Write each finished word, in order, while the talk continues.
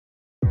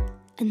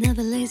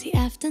Another lazy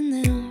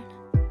afternoon.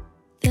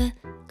 The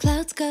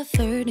clouds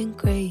covered in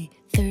gray.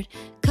 Third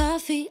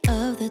coffee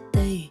of the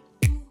day.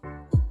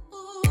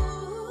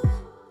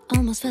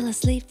 Almost fell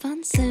asleep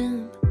on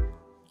Zoom.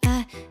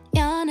 I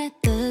yawn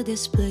at the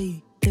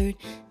display. Third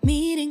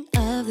meeting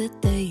of the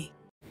day.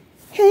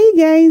 Hey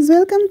guys,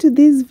 welcome to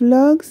this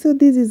vlog. So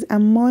this is a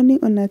morning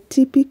on a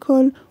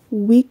typical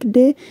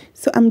weekday.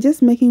 So I'm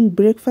just making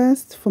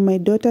breakfast for my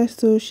daughter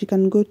so she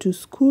can go to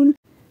school.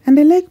 And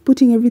I like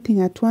putting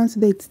everything at once so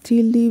that it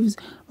still leaves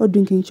or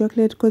drinking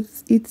chocolate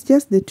because it's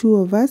just the two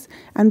of us.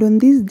 And on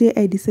this day,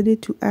 I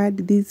decided to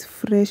add this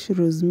fresh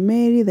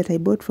rosemary that I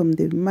bought from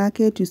the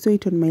market. You saw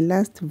it on my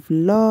last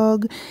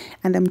vlog.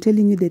 And I'm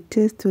telling you, the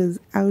taste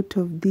was out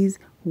of this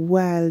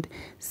world.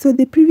 So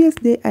the previous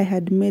day, I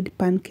had made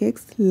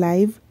pancakes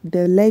live.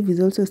 The live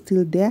is also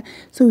still there.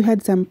 So we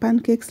had some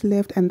pancakes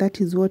left and that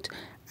is what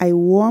I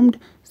warmed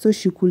so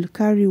she could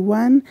carry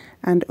one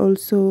and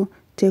also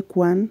take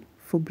one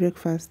for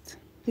breakfast.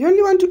 You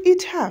only want to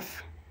eat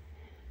half?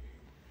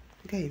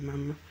 Okay,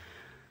 mama.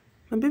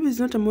 My baby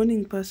is not a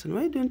morning person.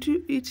 Why don't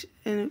you eat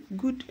a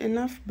good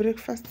enough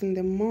breakfast in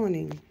the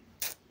morning?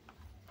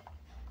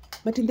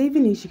 But in the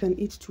evening, she can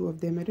eat two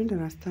of them. I don't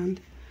understand.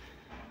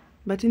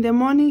 But in the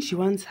morning, she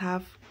wants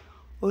half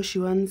or she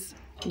wants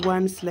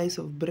one slice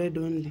of bread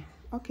only.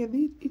 Okay,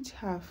 they eat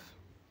half.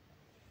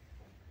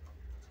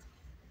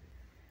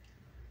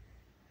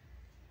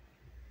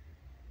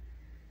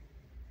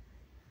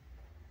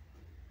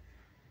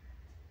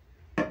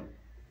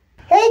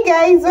 Hey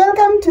guys,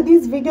 welcome to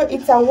this video.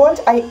 It's a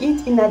what I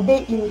eat in a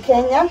day in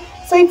Kenya.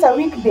 So it's a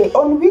weekday.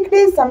 On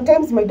weekdays,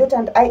 sometimes my daughter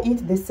and I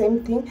eat the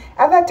same thing.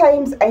 Other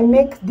times I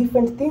make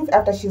different things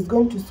after she's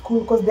going to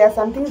school because there are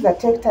some things that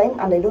take time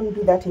and I don't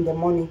do that in the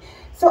morning.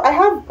 So I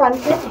have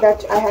pancakes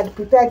that I had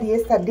prepared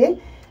yesterday.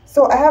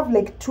 So I have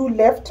like 2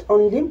 left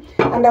only,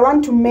 and I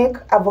want to make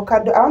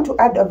avocado. I want to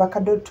add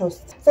avocado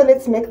toast. So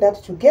let's make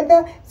that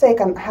together so I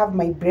can have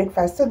my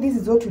breakfast. So this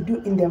is what we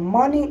do in the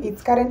morning.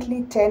 It's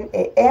currently 10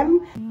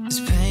 a.m. There's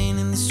pain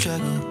in the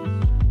struggle,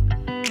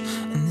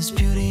 and there's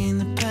beauty in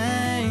the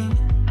pain.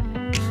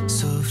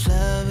 So if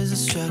love is a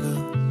struggle,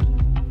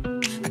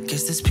 I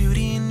guess there's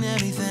beauty in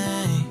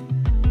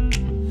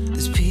everything.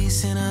 There's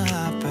peace in a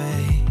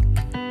heartbreak,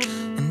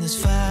 and there's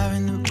fire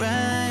in the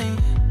rain.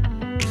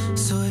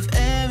 So if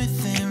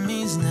everything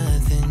means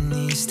nothing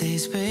these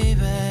days, baby,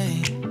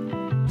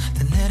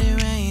 then let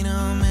it rain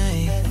on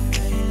me.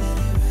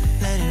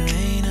 Let it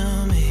rain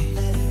on me.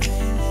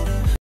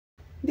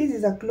 This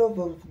is a clove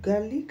of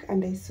garlic,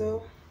 and I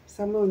saw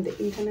somewhere on the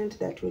internet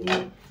that when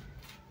you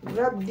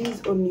rub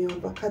this on your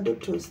avocado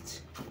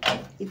toast,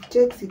 it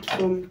takes it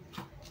from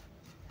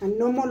a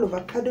normal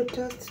avocado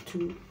toast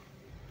to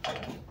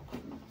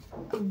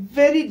a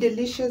very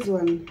delicious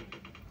one.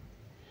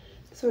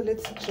 So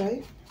let's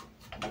try.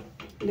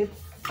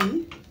 Let's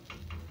see.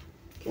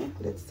 Okay,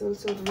 let's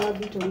also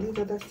rub it on this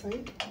other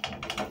side.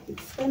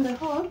 It's kind of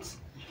hot.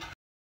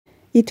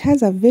 It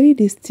has a very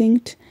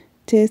distinct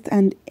taste,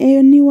 and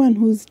anyone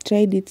who's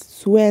tried it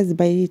swears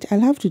by it. I'll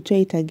have to try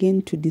it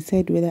again to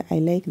decide whether I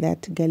like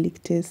that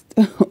garlic taste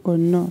or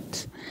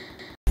not.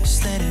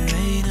 Just let it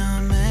rain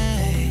on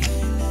me.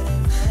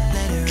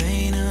 Let it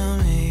rain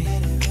on me.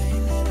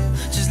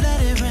 Just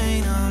let it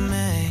rain on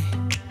me.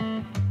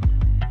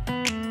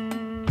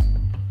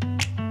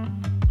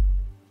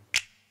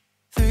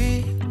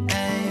 3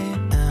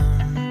 a.m.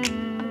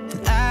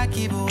 and I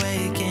keep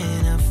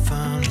waking up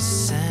from the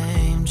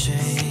same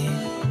dream.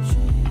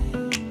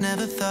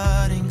 Never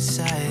thought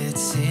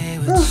anxiety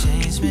would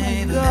change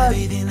me, but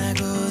everything that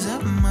goes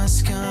up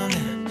must come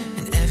down.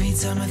 And every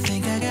time I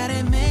think I got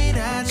it made,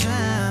 I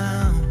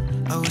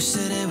drown. I wish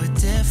that it were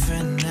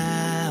different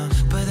now,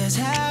 but that's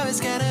how it's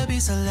gotta be.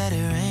 So let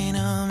it rain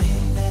on me.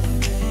 Let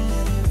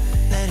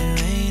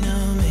it rain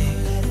on me.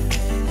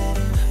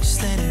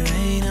 Just let it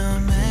rain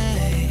on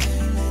me.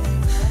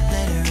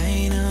 Let it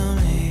rain on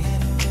me.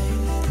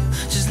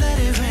 Just let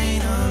it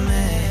rain on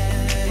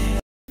me.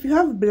 If you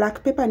have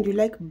black pepper and you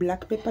like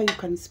black pepper, you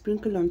can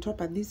sprinkle on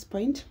top at this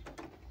point.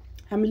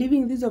 I'm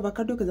leaving this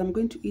avocado because I'm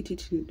going to eat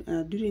it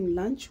during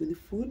lunch with the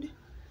food.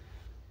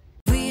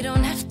 We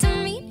don't have to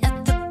meet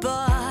at the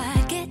bar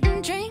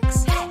getting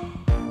drinks.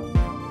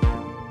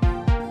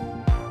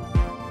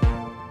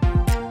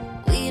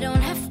 We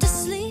don't have to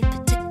sleep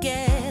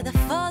together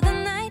for the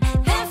night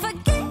and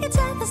forget each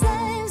other's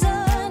names.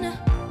 Oh no,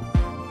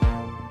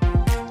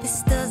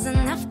 this doesn't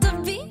have to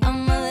be a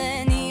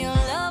millennial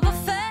love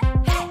affair.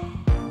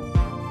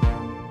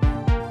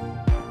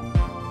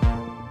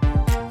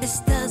 This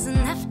doesn't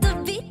have to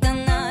be the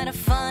night of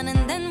fun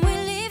and then we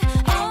leave.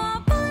 Oh, I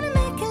wanna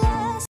make it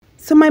last.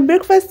 So my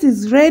breakfast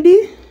is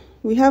ready.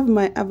 We have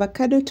my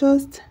avocado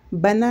toast,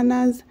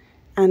 bananas,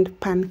 and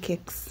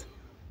pancakes.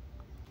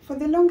 For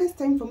the longest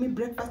time for me,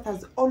 breakfast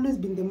has always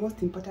been the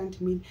most important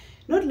meal.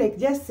 Not like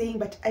just saying,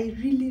 but I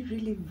really,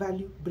 really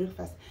value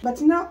breakfast. But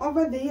now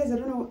over the years, I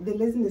don't know the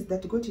laziness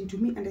that got into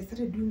me, and I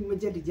started doing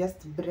majorly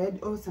just bread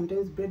or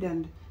sometimes bread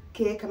and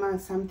cake or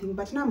something.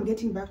 But now I'm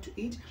getting back to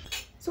it.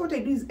 So what I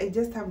do is I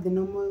just have the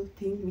normal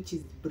thing, which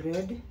is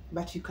bread,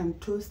 but you can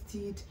toast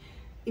it.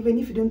 Even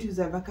if you don't use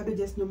avocado,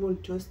 just normal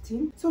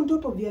toasting. So on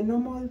top of your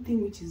normal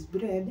thing, which is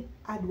bread,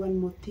 add one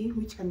more thing,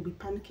 which can be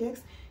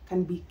pancakes,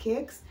 can be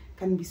cakes,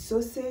 can be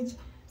sausage,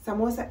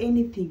 samosa,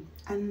 anything.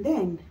 And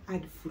then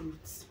add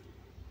fruits,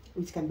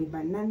 which can be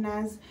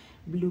bananas,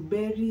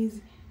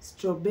 blueberries,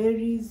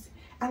 strawberries.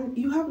 And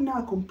you have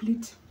now a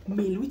complete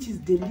meal, which is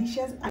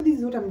delicious. And this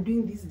is what I'm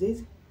doing these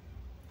days.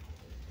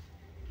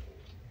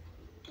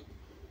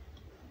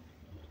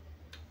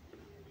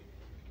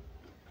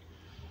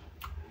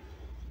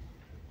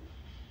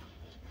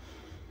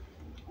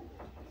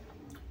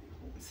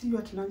 See you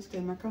at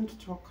lunchtime. I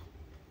can't talk.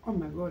 Oh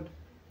my god.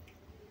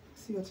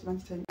 See you at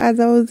lunchtime. As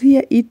I was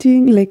here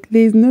eating like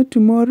there is no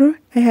tomorrow,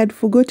 I had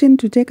forgotten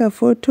to take a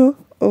photo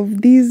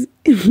of this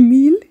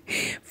meal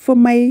for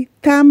my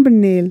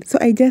thumbnail. So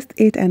I just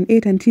ate and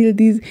ate until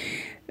this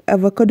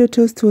avocado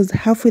toast was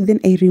halfway. Then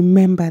I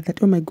remember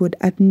that, oh my god,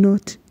 I'd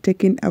not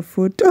taken a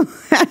photo.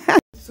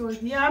 So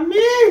yummy!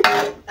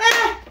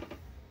 Ah!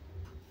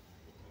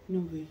 No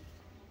way.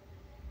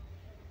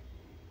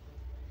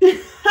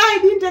 I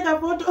didn't take a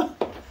photo.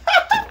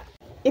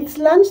 It's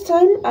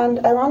lunchtime and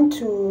I want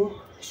to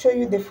show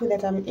you the food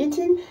that I'm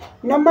eating.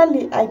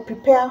 Normally I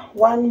prepare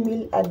one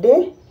meal a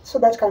day, so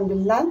that can be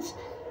lunch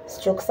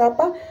stroke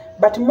supper,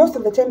 but most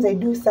of the times I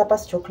do supper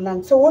stroke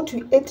lunch. So what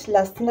we ate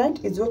last night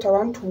is what I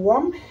want to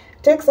warm,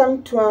 take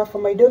some to, for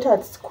my daughter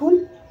at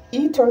school,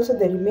 eat also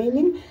the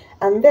remaining,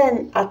 and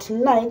then at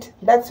night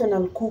that's when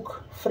I'll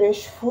cook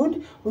fresh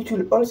food, which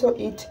we'll also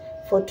eat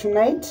for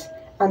tonight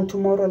and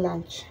tomorrow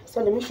lunch.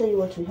 So let me show you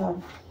what we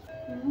have.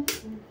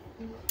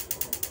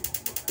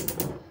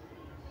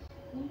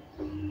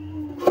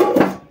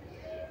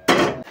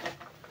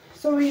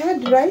 So we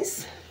had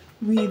rice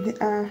with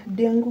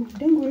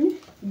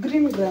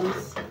green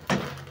grams.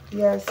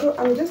 Yeah, so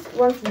I'm just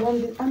want to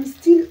warm this. I'm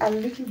still a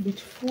little bit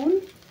full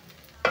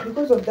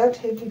because of that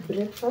heavy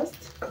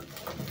breakfast,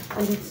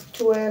 and it's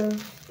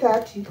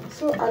 12:30.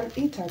 So I'll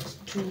eat at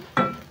 2,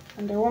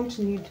 and I won't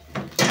need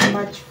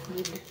much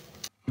food.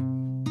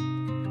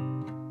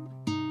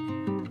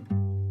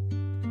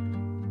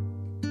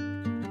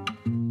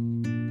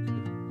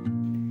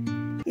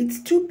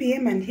 It's 2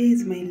 p.m. and here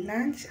is my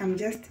lunch. I'm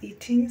just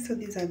eating. So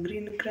these are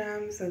green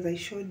grams, as I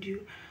showed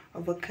you,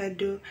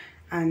 avocado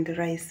and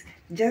rice.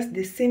 Just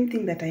the same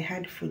thing that I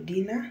had for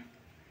dinner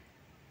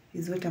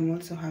is what I'm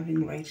also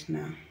having right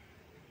now.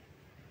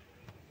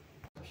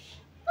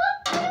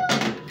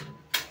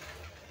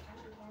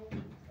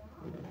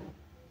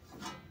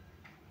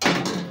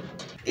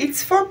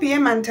 It's 4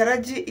 p.m. and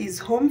Taraji is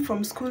home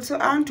from school, so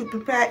I want to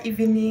prepare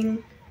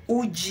evening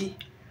uji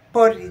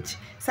porridge.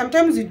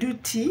 Sometimes we do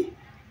tea.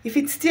 If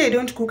it's tea, I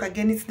don't cook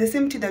again. It's the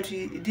same tea that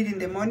we did in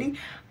the morning,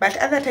 but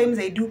other times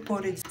I do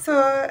porridge. So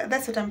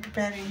that's what I'm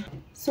preparing.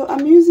 So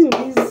I'm using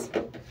this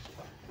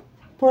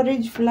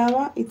porridge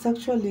flour. It's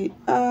actually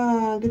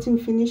getting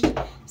finished.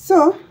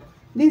 So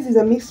this is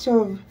a mixture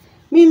of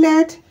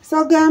millet,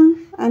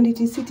 sorghum, and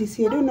etc.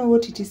 I don't know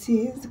what etc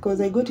is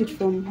because I got it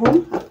from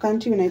home, up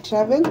country, when I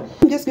travel.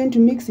 I'm just going to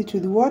mix it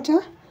with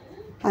water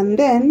and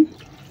then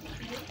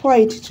pour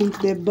it into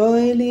the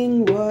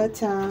boiling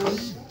water.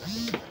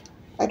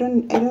 I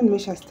don't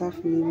measure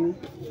stuff, Mimi.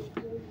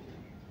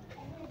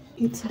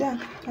 It's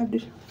dark.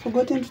 I've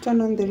forgotten to turn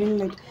on the ring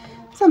light.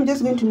 So I'm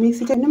just going to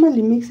mix it. I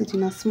normally mix it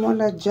in a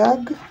smaller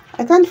jug.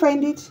 I can't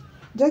find it.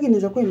 Jug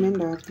inaweza kuwa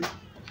imeenda wapi?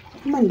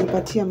 Kama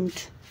nilipatia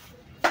mtu.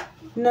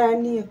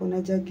 Nani yako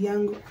na jug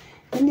yangu?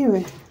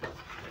 Anyway.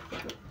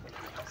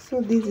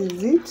 So this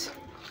is it.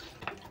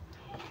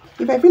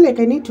 If I feel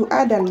like I need to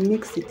add, I'll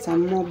mix it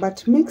some more.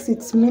 But mix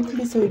it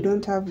smoothly so you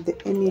don't have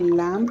any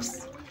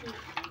lumps.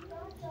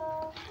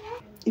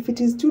 If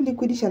it is too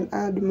liquidish, I'll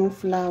add more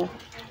flour.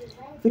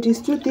 If it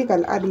is too thick,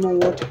 I'll add more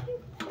water.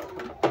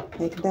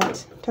 Like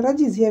that.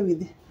 Taraji is here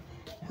with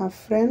her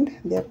friend.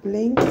 They are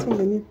playing. So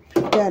let me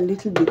prepare a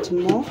little bit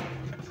more.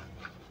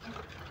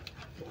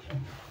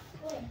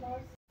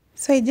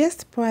 So I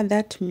just pour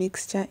that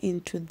mixture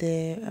into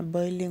the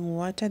boiling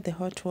water, the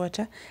hot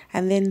water,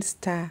 and then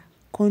stir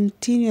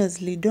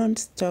continuously. Don't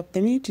stop. The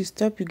minute you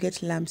stop, you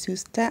get lumps. You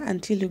stir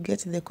until you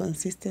get the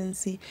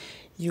consistency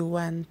you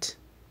want.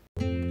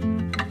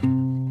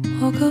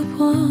 Woke up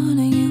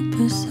wanting you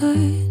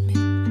beside me.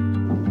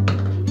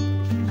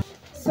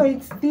 So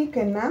it's thick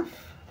enough.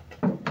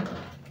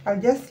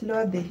 I'll just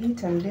lower the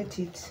heat and let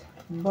it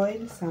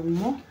boil some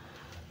more.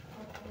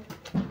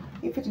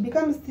 If it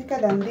becomes thicker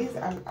than this,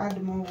 I'll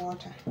add more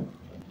water.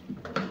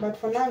 But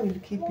for now, we'll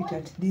keep it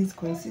at this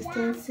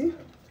consistency.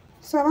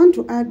 So I want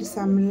to add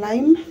some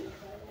lime.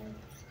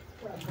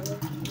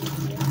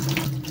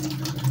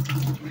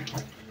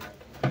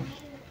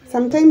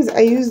 Sometimes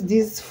I use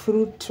this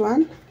fruit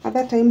one.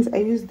 Other times I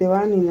use the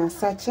one in a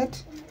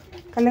sachet.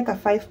 Like a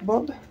 5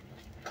 bob.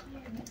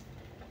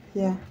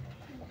 Yeah.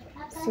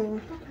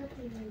 So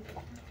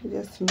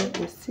just remove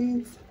the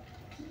seeds.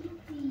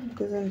 It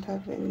doesn't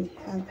have any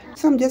other.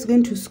 So I'm just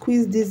going to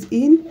squeeze this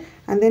in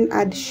and then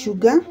add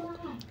sugar.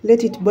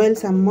 Let it boil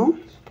some more,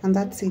 and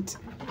that's it.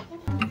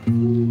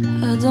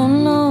 I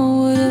don't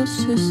know what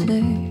else to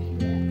say.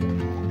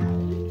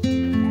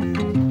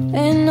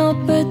 Ain't no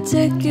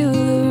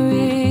particular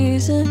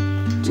reason.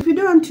 If you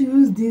don't want to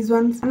use these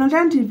ones, an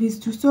alternative is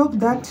to soak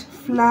that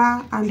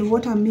flour and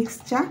water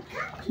mixture,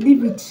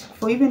 leave it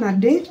for even a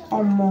day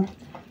or more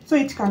so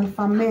it can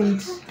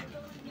ferment.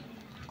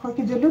 Kwa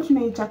kijolo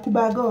tunaita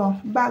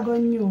kubago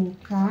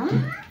nyuka.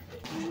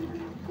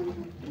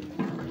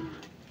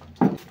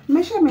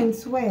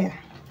 Measurements where?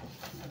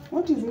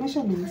 What is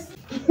measurements?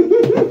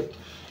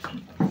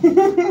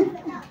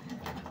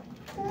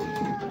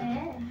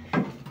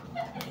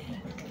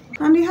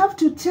 And you have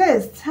to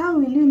taste. How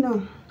will you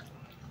know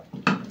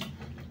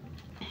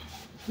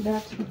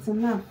that it's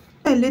enough?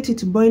 I let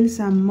it boil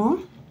some more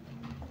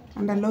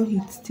and allow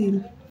it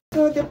still.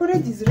 So the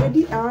porridge is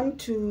ready. I want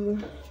to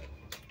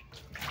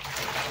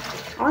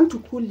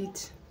cool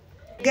it.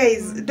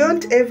 Guys,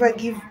 don't ever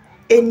give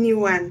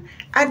anyone,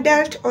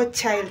 adult or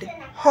child,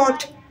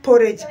 hot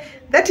porridge.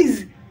 That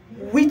is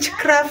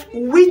witchcraft,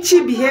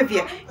 witchy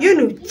behavior. You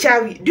know,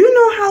 Chawi. Do you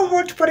know how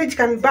hot porridge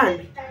can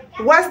burn?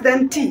 Worse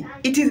than tea.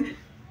 It is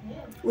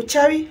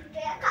uchawi.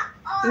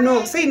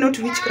 No, say not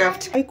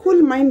witchcraft. I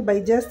cool mine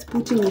by just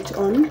putting it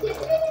on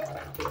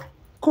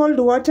cold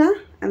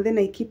water, and then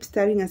I keep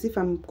stirring as if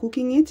I'm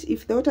cooking it.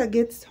 If the water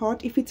gets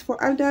hot, if it's for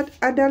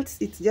adults,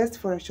 it's just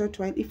for a short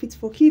while. If it's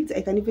for kids,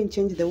 I can even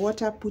change the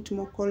water, put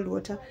more cold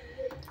water.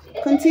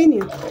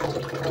 Continue.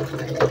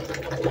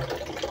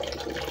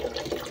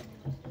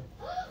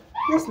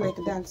 Just like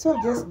that. So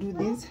I'll just do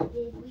this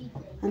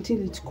until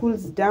it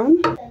cools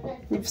down.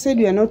 We've said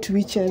we are not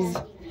witches.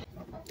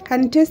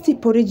 And tasty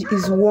porridge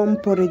is warm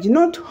porridge,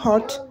 not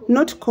hot,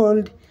 not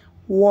cold,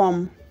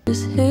 warm.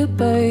 Just hit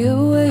by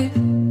your wave.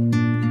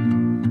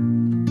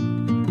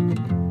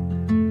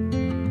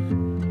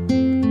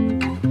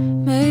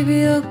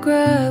 Maybe I'll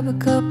grab a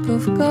cup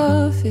of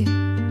coffee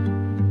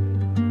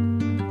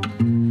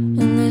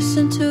and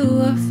listen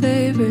to our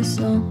favorite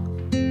song.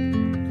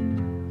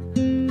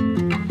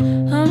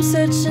 I'm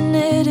such an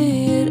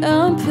idiot,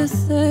 I'm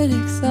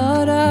pathetic.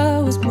 Thought I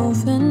was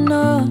moving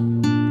on.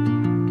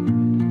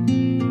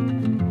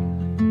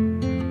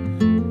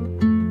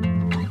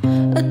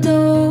 I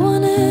don't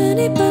want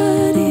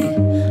anybody,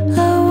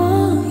 I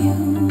want you.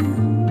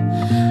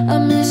 I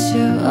miss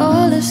your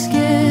olive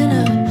skin,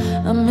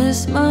 I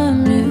miss my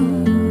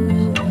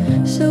muse.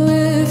 So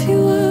if you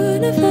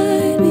wanna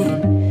find me,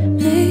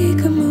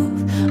 make a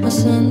move. I'll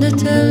send a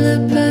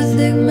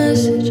telepathic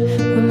message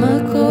with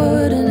my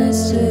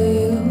coordinates to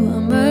you.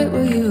 I'm right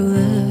where you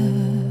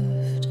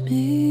left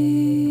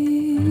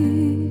me,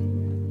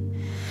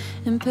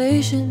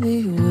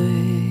 impatiently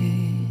waiting.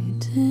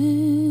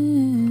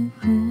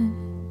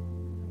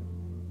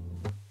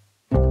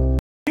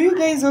 Do you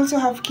guys also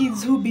have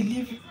kids who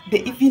believe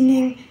the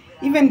evening,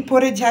 even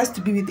porridge has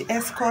to be with the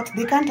escort?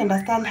 They can't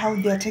understand how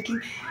they are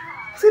taking.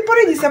 See,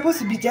 porridge is supposed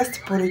to be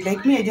just porridge.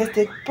 Like me, I just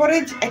take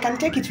porridge. I can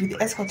take it with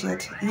the escort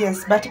yet.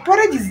 Yes, but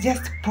porridge is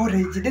just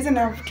porridge. It doesn't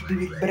have to be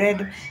with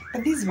bread.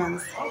 But these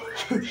ones,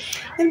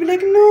 they'll be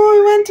like, no,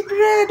 I want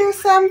bread or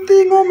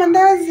something. Oh,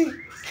 mandazi.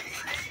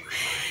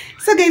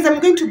 So guys, I'm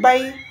going to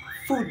buy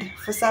food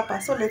for supper.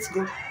 So let's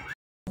go.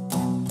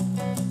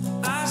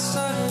 I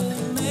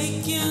started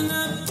making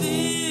a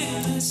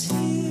business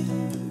here.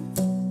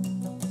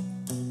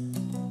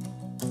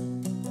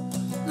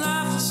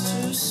 Life was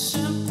too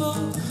simple,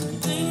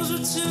 things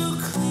were too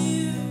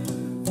clear.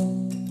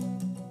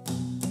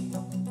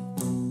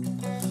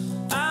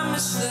 I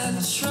miss that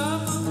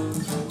trouble,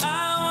 I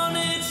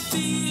wanted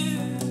fear.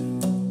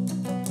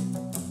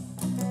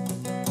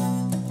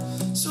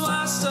 So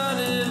I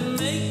started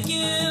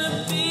making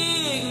a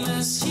big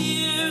mess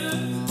here.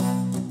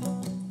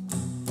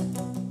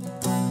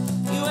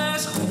 You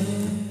ask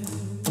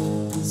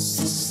where's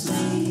the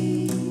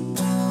sleep?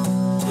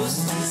 Was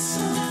this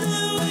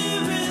something we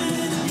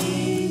really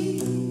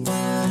need?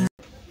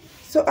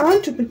 So I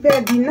want to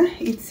prepare dinner.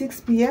 It's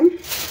 6 p.m.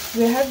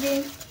 We're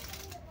having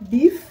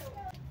beef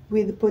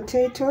with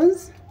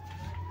potatoes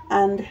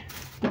and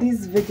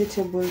these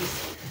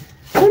vegetables.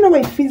 I don't know why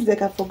it feels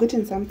like I've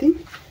forgotten something,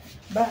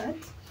 but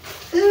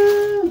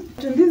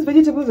to these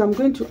vegetables I'm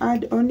going to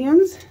add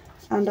onions,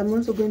 and I'm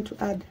also going to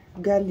add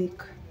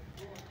garlic.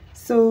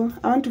 So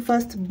I want to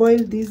first boil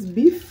this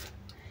beef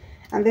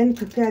and then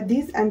prepare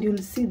this, and you'll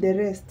see the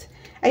rest.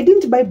 I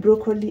didn't buy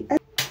broccoli.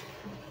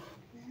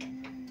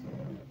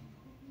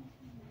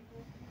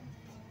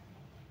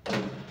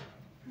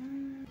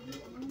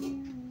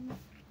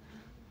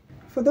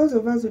 For those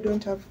of us who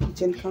don't have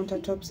kitchen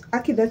countertops,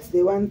 actually that's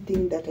the one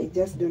thing that I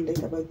just don't like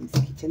about this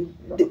kitchen.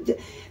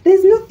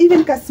 There's not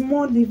even a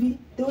small living.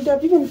 They would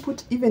have even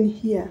put even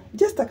here,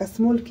 just like a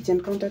small kitchen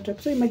countertop.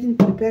 So imagine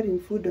preparing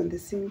food on the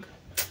sink.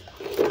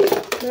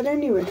 But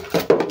anyway,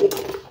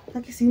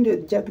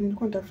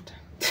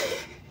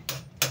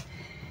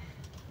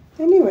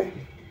 anyway,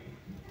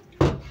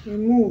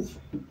 remove.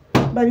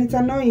 But it's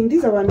annoying. This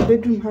is a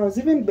one-bedroom house.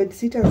 Even bed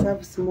sitters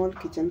have small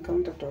kitchen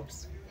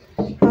countertops.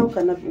 How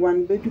can a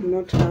one bedroom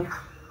not have?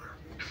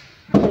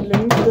 But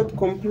let me stop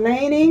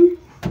complaining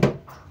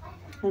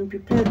and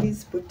prepare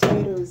these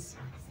potatoes.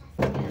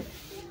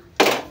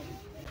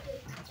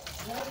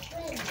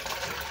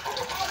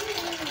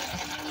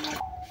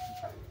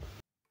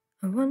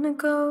 I wanna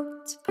go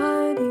to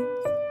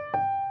parties.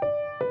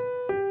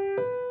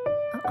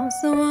 I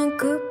also want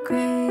good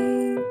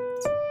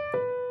grades.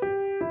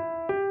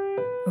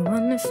 I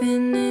wanna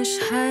finish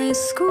high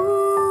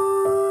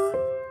school.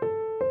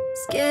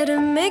 Scared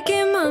of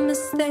making my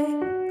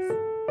mistakes.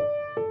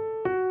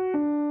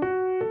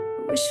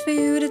 Wish for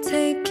you to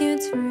take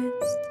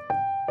interest,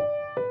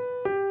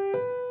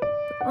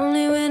 but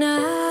only when I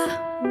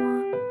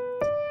want.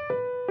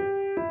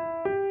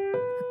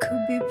 I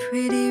could be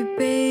pretty,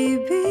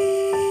 baby,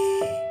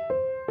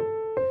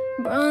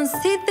 bronze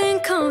teeth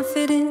and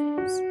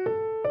confidence.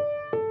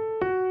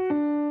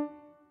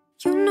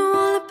 You know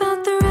all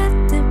about the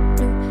red and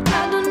blue.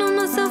 I don't know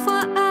myself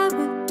what I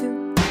would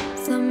do.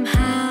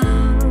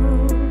 Somehow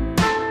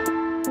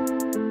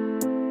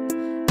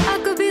I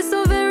could be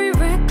so very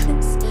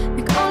reckless,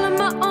 make all of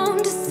my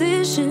own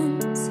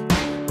decisions,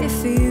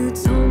 if you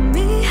told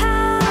me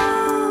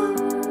how.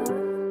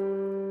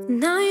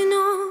 Now you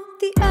know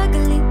the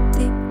ugly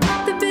thing,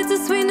 the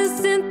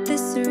bittersweetness in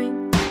this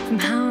ring, from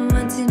how I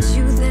wanted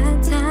you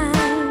that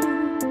time.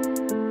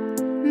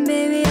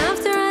 Baby,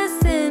 after I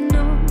said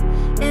no,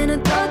 and I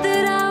thought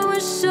that I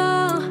was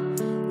sure,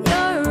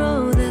 you're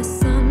all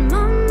that's on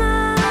my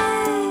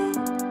mind.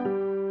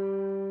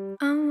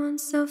 I want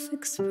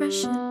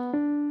self-expression.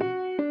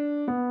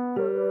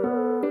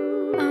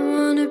 I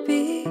wanna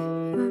be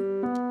heard.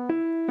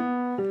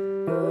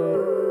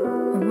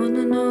 I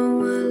wanna know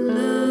what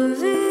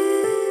love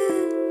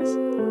is,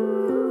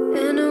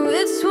 and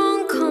which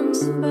one comes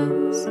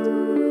first.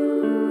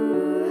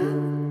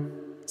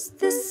 Is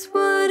this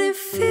what it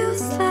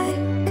feels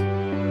like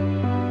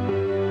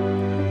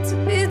to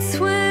be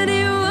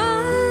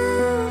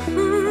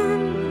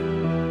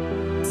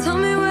 21? Tell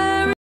me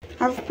where.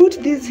 I've put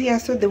these here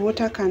so the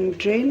water can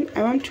drain.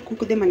 I want to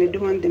cook them and I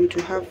don't want them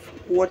to have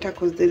water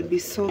because they'll be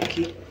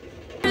soaky.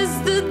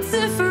 Is the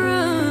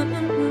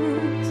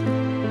difference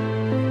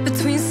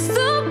between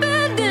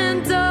stupid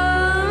and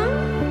dumb?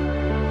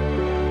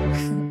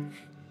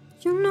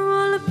 You know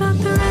all about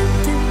the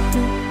red and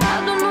blue. I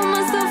don't know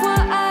myself what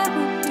I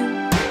would do.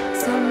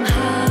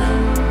 Somehow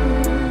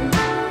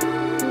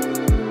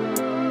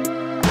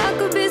I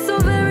could be so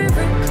very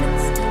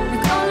reckless,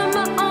 make all of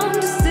my own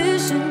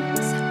decisions,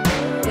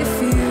 if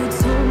you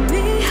told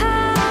me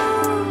how.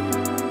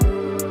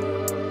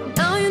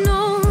 Now you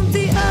know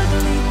the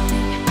ugly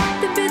thing,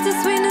 the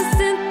bittersweetness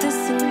in this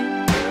ring,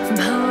 from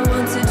how I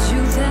wanted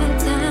you that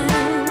time.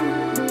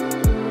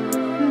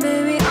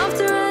 Baby,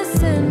 after I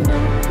said no,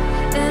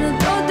 and I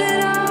thought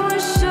that I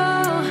was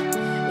sure,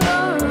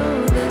 you're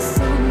all that's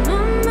on my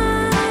mind.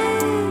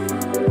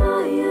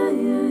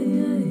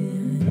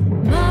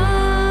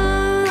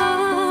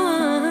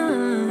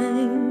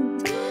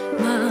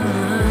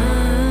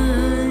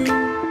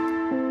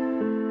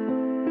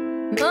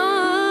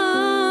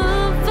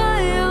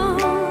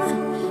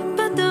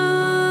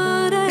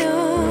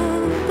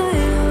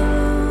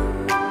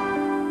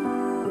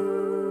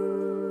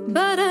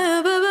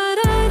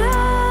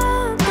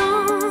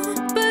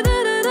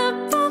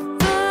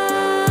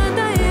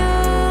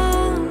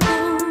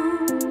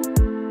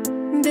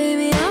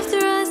 Baby, after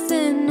I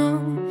said no,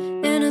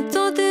 and I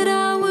thought that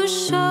I was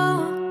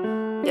sure,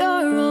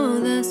 you're all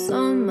that's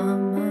on my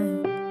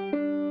mind.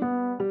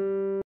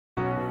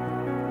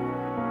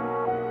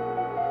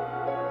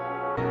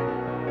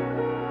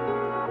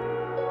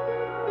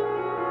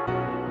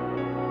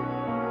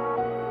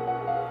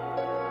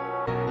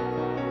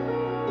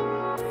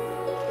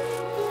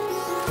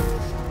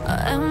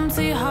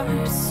 Empty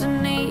hearts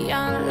and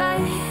neon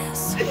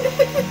lights.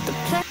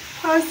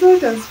 Our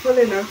salt has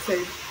fallen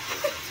outside.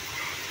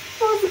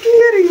 I was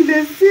clearing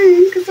the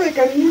sink so I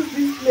can use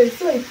this place,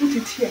 so I put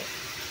it here.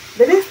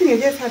 The next thing I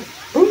just had,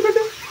 boom, boom,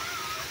 boom.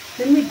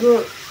 Let me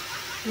go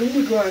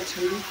out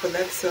and look for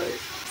that salt.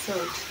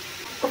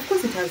 Of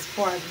course it has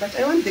poured, but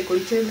I want the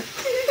container.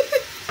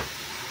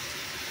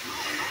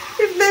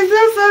 If there's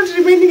no salt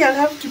remaining, I'll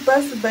have to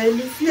pass by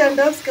Lucy and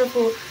ask her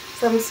for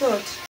some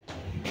salt.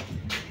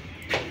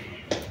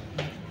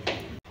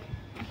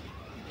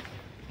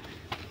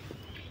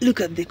 Look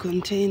at the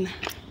container.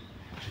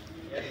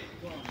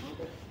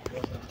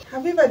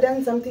 Have you ever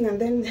done something and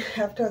then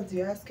afterwards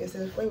you ask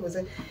yourself, why was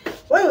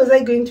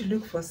I going to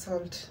look for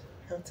salt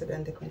outside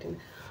in the container?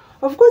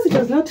 Of course it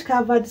was not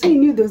covered, so you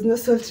knew there was no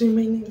salt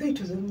remaining, though it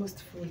was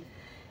almost full.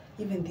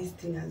 Even this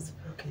thing has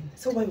broken.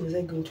 So why was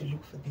I going to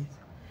look for this?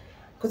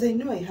 Because I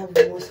know I have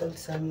more salt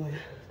somewhere.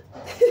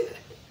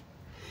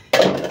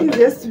 It's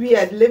just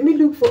weird. Let me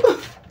look for...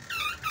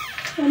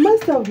 I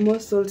must have more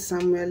salt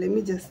somewhere. Let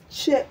me just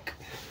check.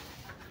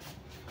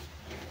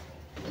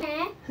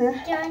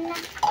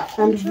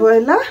 And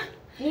voila.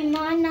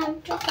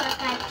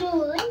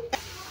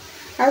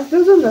 As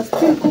those ones are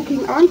still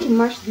cooking, I want to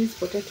mash these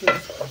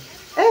potatoes.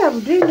 I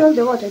have drained all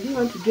the water. I didn't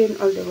want to drain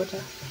all the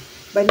water,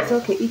 but it's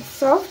okay. It's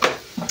soft.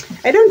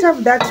 I don't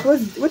have that.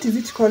 What is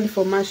it called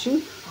for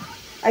mashing?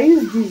 I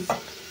use these.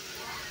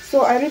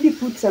 So I already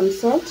put some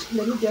salt.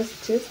 Let me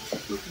just test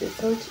if the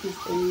salt is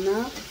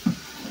enough.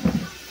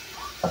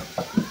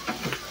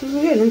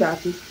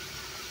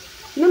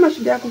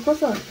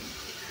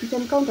 You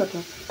can counter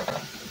top.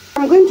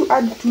 I'm going to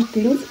add two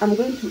things. I'm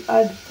going to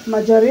add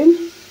margarine,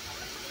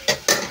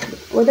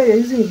 whether you're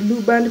using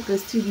Blue Band,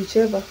 Prestige,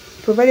 whichever,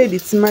 provided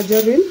it's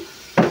margarine.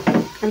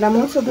 And I'm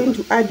also going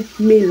to add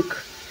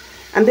milk.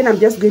 And then I'm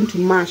just going to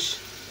mash.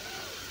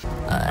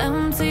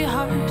 Empty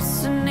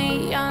hearts and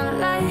neon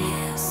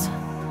lights,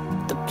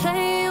 they're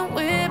playing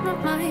with my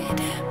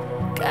mind.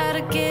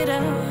 Gotta get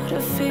out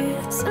of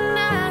here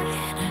tonight.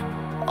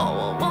 Oh,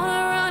 I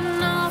wanna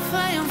run off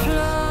and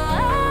fly.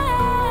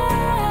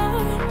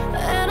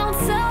 And I'll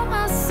tell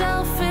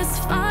myself it's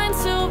fine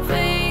to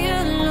be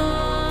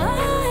alone,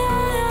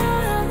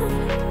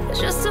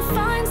 just to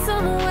find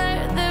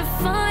somewhere that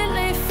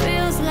finally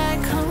feels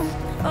like home.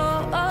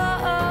 Oh,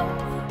 oh, oh.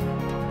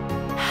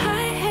 I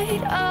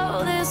hate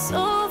all this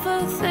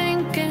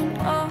overthinking.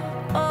 Oh,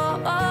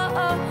 oh, oh,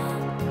 oh.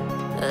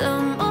 The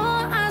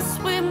more I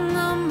swim,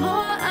 the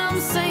more I'm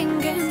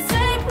sinking.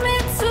 Take me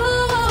to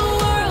a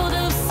world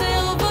of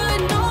silver.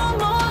 No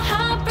more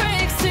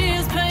heartbreaks,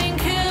 tears,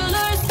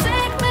 painkillers.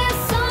 Take me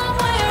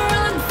somewhere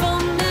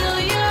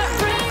unfamiliar.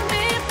 Bring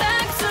me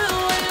back to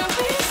where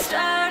we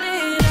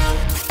started out.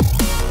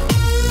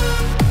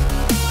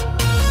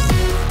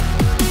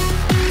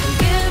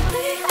 Get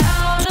me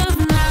out of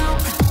now.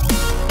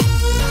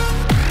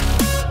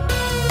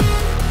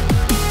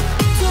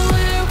 To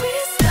where we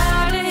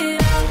started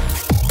out.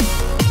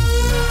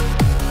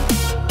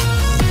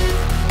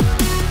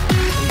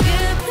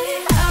 Get me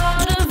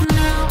out of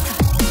now.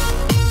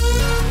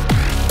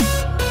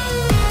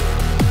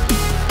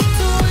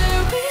 To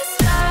where we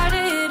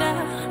started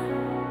out.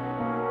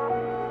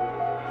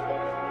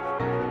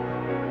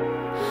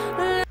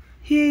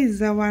 Here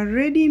is our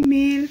ready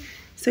meal.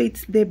 So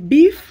it's the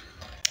beef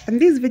and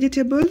these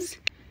vegetables: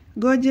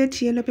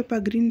 gourget, yellow pepper,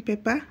 green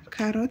pepper,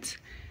 carrots,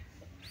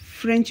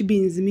 French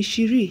beans,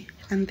 mishiri,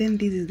 and then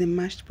this is the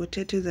mashed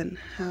potatoes and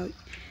how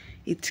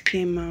it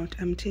came out.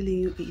 I'm telling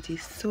you, it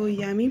is so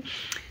yummy.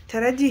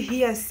 Taraji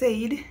here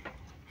said,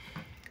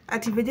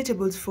 "At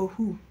vegetables for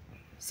who?"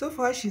 So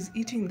far she's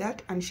eating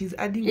that and she's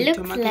adding with Looks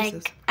tomato like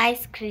sauce.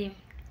 ice cream.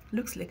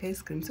 Looks like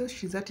ice cream. So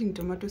she's adding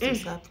tomato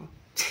sauce up.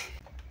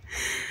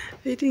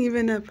 Eating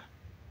even up.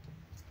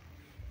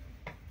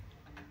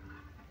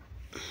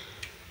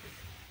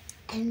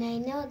 And I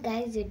know,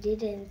 guys, you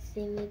didn't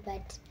see me,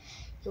 but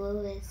you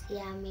always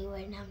hear me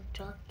when I'm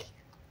talking.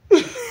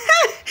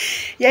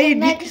 Yeah, you And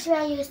make did.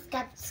 sure you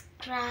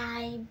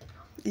subscribe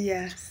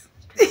Yes.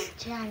 to the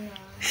channel.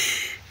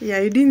 Yeah,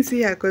 you didn't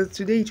see her because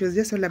today it was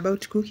just all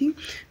about cooking.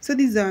 So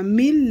this is our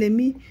meal. Let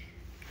me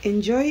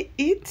enjoy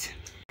it.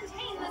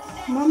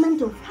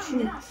 Moment of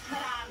truth.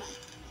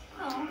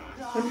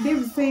 And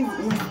Dave says,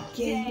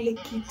 "Unagele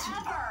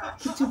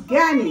kitu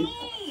gani?"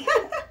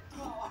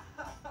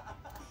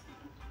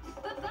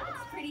 But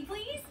that's pretty,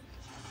 please.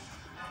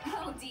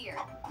 Oh dear,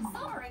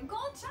 silver and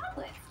gold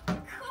chocolate.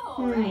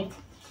 Cool, right?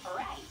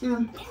 Right.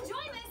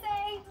 Enjoy, Miss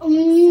A. So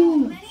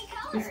many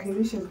It's colors.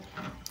 delicious.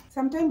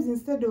 Sometimes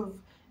instead of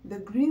the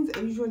greens, I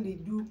usually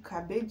do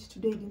cabbage.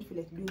 Today I didn't feel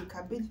like doing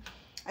cabbage.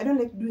 I don't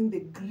like doing the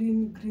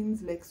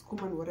greens like scum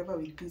and whatever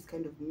with these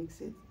kind of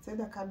mixes. It's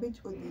either cabbage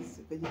or these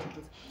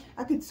vegetables.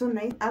 Actually, it's so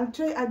nice. I'll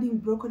try adding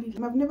broccoli.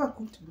 I've never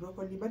cooked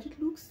broccoli, but it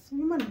looks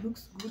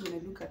good when I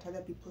look at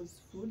other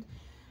people's food.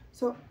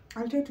 So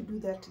I'll try to do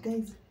that,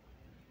 guys.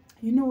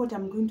 You know what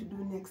I'm going to do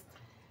next?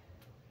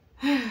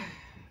 I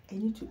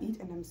need to eat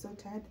and I'm so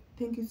tired.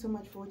 Thank you so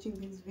much for watching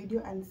this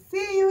video and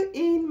see you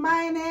in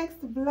my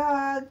next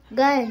vlog.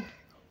 Guys,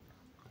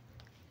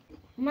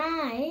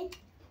 my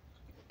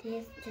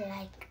tastes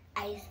like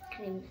ice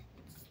cream.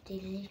 It's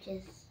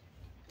delicious.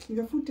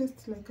 Your food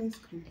tastes like ice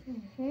cream.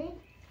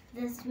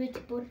 The sweet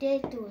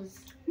potatoes.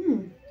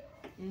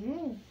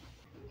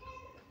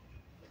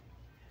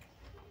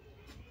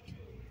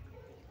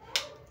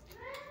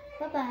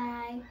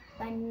 Bye-bye.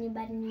 Bunny,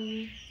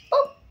 bunny.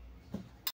 Oh!